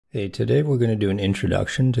Hey, today we're going to do an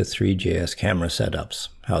introduction to Three.js camera setups,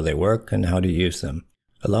 how they work and how to use them.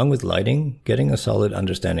 Along with lighting, getting a solid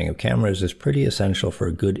understanding of cameras is pretty essential for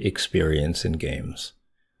a good experience in games.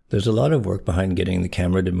 There's a lot of work behind getting the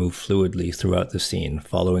camera to move fluidly throughout the scene,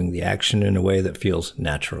 following the action in a way that feels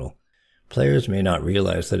natural. Players may not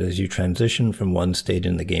realize that as you transition from one state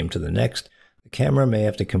in the game to the next, the camera may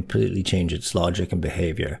have to completely change its logic and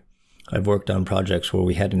behavior. I've worked on projects where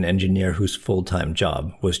we had an engineer whose full-time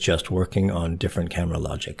job was just working on different camera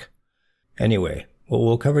logic. Anyway, what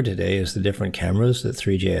we'll cover today is the different cameras that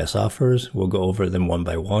Three.js offers. We'll go over them one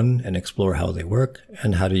by one and explore how they work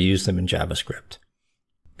and how to use them in JavaScript.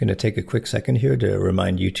 I'm going to take a quick second here to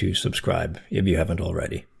remind you to subscribe if you haven't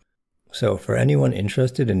already. So for anyone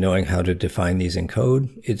interested in knowing how to define these in code,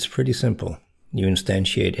 it's pretty simple. You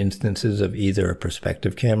instantiate instances of either a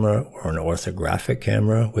perspective camera or an orthographic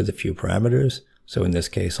camera with a few parameters. So in this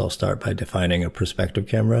case, I'll start by defining a perspective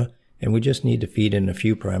camera, and we just need to feed in a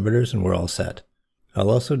few parameters and we're all set. I'll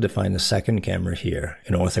also define a second camera here,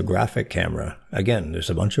 an orthographic camera. Again, there's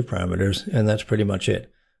a bunch of parameters, and that's pretty much it.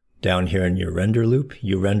 Down here in your render loop,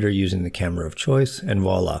 you render using the camera of choice, and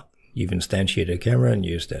voila, you've instantiated a camera and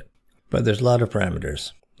used it. But there's a lot of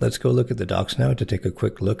parameters. Let's go look at the docs now to take a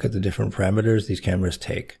quick look at the different parameters these cameras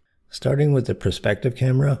take. Starting with the perspective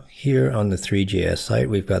camera, here on the Three.js site,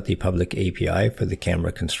 we've got the public API for the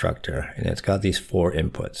camera constructor, and it's got these 4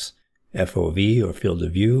 inputs: FOV or field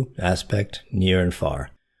of view, aspect, near, and far.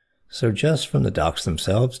 So just from the docs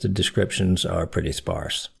themselves, the descriptions are pretty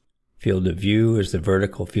sparse. Field of view is the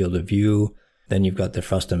vertical field of view, then you've got the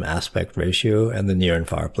frustum aspect ratio and the near and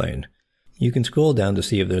far plane. You can scroll down to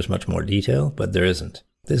see if there's much more detail, but there isn't.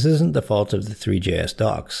 This isn't the fault of the Three.js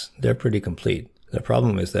docs. They're pretty complete. The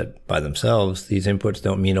problem is that by themselves, these inputs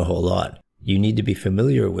don't mean a whole lot. You need to be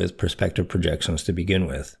familiar with perspective projections to begin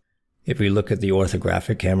with. If we look at the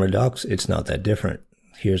orthographic camera docs, it's not that different.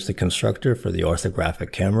 Here's the constructor for the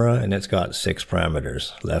orthographic camera, and it's got 6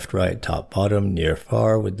 parameters: left, right, top, bottom, near,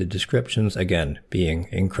 far, with the descriptions, again, being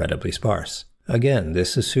incredibly sparse. Again,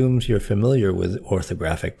 this assumes you're familiar with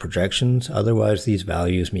orthographic projections, otherwise these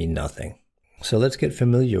values mean nothing. So let's get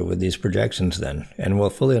familiar with these projections then, and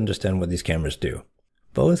we'll fully understand what these cameras do.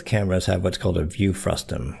 Both cameras have what's called a view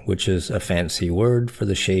frustum, which is a fancy word for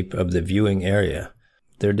the shape of the viewing area.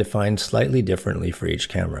 They're defined slightly differently for each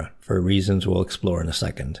camera, for reasons we'll explore in a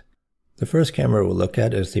second. The first camera we'll look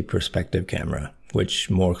at is the perspective camera,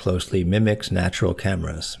 which more closely mimics natural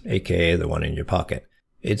cameras, aka the one in your pocket.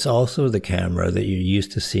 It's also the camera that you're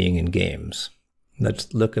used to seeing in games.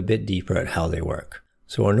 Let's look a bit deeper at how they work.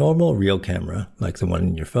 So a normal real camera, like the one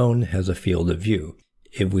in your phone, has a field of view.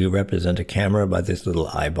 If we represent a camera by this little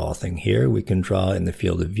eyeball thing here, we can draw in the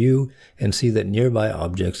field of view and see that nearby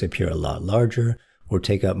objects appear a lot larger or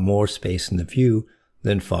take up more space in the view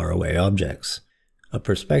than far away objects. A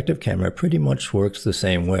perspective camera pretty much works the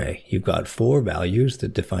same way. You've got 4 values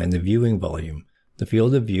that define the viewing volume. The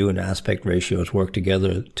field of view and aspect ratios work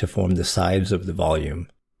together to form the sides of the volume.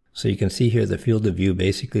 So you can see here the field of view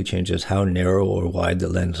basically changes how narrow or wide the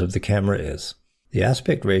lens of the camera is. The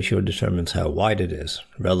aspect ratio determines how wide it is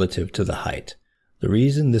relative to the height. The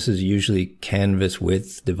reason this is usually canvas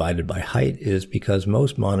width divided by height is because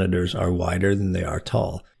most monitors are wider than they are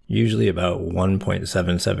tall, usually about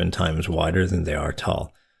 1.77 times wider than they are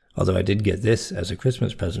tall. Although I did get this as a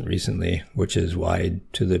Christmas present recently, which is wide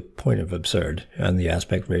to the point of absurd, and the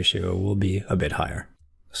aspect ratio will be a bit higher.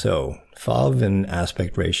 So, FOV and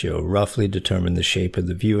aspect ratio roughly determine the shape of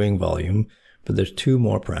the viewing volume, but there's 2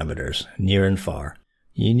 more parameters, near and far.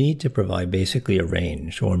 You need to provide basically a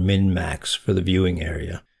range, or min-max, for the viewing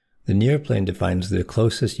area. The near plane defines the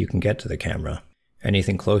closest you can get to the camera.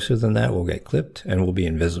 Anything closer than that will get clipped and will be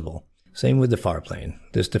invisible. Same with the far plane.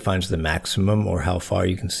 This defines the maximum, or how far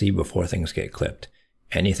you can see before things get clipped.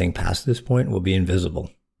 Anything past this point will be invisible.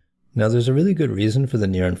 Now there's a really good reason for the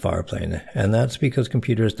near and far plane, and that's because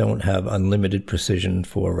computers don't have unlimited precision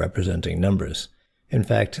for representing numbers. In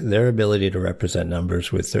fact, their ability to represent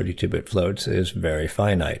numbers with 32-bit floats is very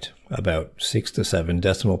finite, about 6 to 7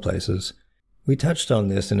 decimal places. We touched on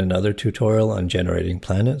this in another tutorial on generating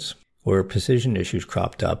planets, where precision issues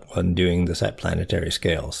cropped up when doing this at planetary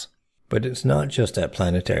scales. But it's not just at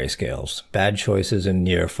planetary scales. Bad choices in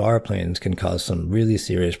near-far planes can cause some really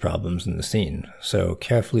serious problems in the scene, so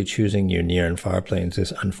carefully choosing your near and far planes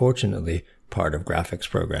is unfortunately part of graphics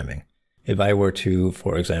programming. If I were to,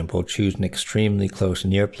 for example, choose an extremely close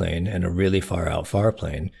near plane and a really far out far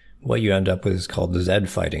plane, what you end up with is called the Z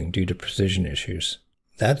fighting due to precision issues.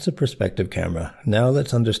 That's a perspective camera. Now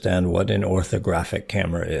let's understand what an orthographic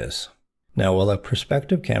camera is. Now while a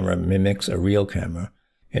perspective camera mimics a real camera,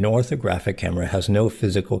 An orthographic camera has no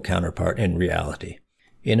physical counterpart in reality.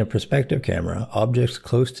 In a perspective camera, objects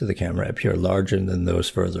close to the camera appear larger than those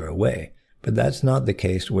further away, but that's not the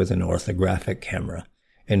case with an orthographic camera.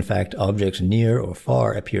 In fact, objects near or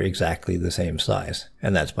far appear exactly the same size,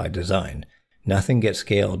 and that's by design. Nothing gets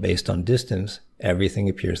scaled based on distance, everything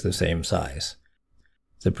appears the same size.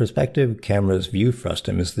 The perspective camera's view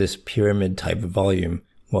frustum is this pyramid-type volume,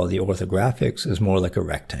 while the orthographics is more like a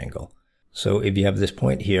rectangle. So if you have this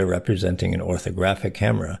point here representing an orthographic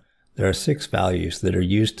camera, there are 6 values that are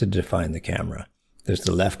used to define the camera. There's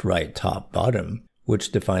the left, right, top, bottom,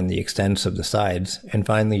 which define the extents of the sides, and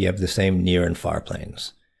finally you have the same near and far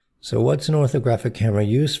planes. So what's an orthographic camera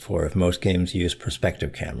used for if most games use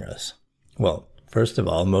perspective cameras? Well, first of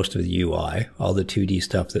all, most of the UI, all the 2D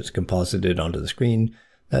stuff that's composited onto the screen,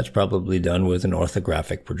 that's probably done with an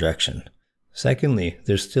orthographic projection. Secondly,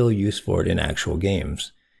 there's still use for it in actual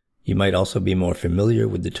games. You might also be more familiar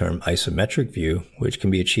with the term isometric view, which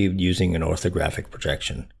can be achieved using an orthographic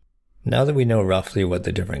projection. Now that we know roughly what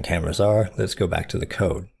the different cameras are, let's go back to the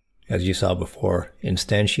code. As you saw before,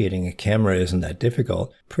 instantiating a camera isn't that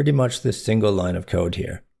difficult, pretty much this single line of code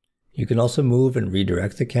here. You can also move and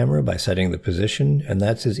redirect the camera by setting the position, and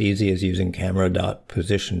that's as easy as using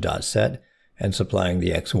camera.position.set and supplying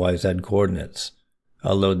the XYZ coordinates.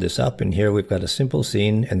 I'll load this up, and here we've got a simple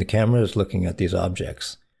scene and the camera is looking at these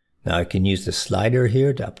objects. Now I can use the slider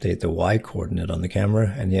here to update the Y coordinate on the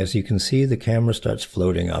camera, and as you can see, the camera starts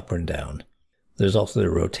floating up and down. There's also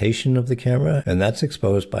the rotation of the camera, and that's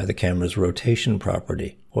exposed by the camera's rotation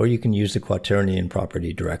property, or you can use the quaternion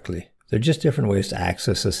property directly. They're just different ways to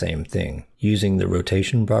access the same thing. Using the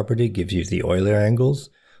rotation property gives you the Euler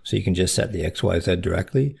angles, so you can just set the XYZ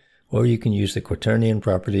directly, or you can use the quaternion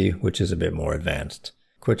property, which is a bit more advanced.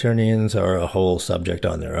 Quaternions are a whole subject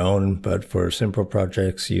on their own, but for simple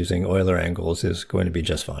projects, using Euler angles is going to be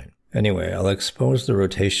just fine. Anyway, I'll expose the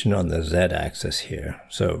rotation on the Z-axis here.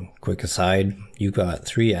 So, quick aside, you've got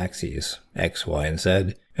 3 axes, X, Y, and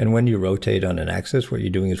Z, and when you rotate on an axis, what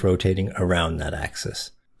you're doing is rotating around that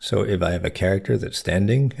axis. So if I have a character that's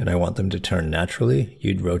standing and I want them to turn naturally,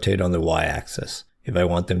 you'd rotate on the Y-axis. If I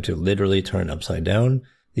want them to literally turn upside down,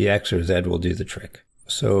 the X or Z will do the trick.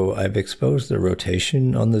 So I've exposed the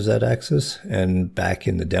rotation on the Z-axis, and back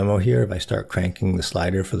in the demo here, if I start cranking the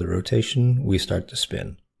slider for the rotation, we start to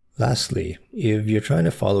spin. Lastly, if you're trying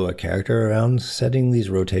to follow a character around, setting these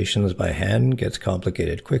rotations by hand gets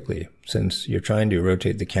complicated quickly, since you're trying to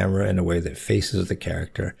rotate the camera in a way that faces the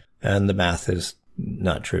character, and the math is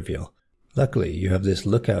not trivial. Luckily, you have this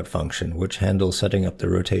lookout function which handles setting up the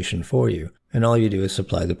rotation for you, and all you do is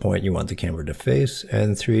supply the point you want the camera to face,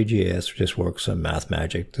 and Three.js just works some math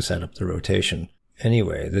magic to set up the rotation.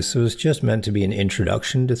 Anyway, this was just meant to be an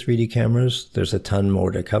introduction to 3D cameras. There's a ton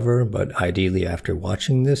more to cover, but ideally after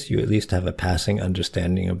watching this, you at least have a passing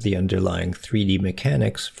understanding of the underlying 3D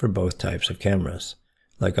mechanics for both types of cameras.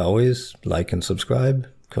 Like always, like and subscribe.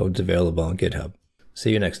 Code's available on GitHub.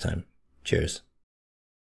 See you next time. Cheers.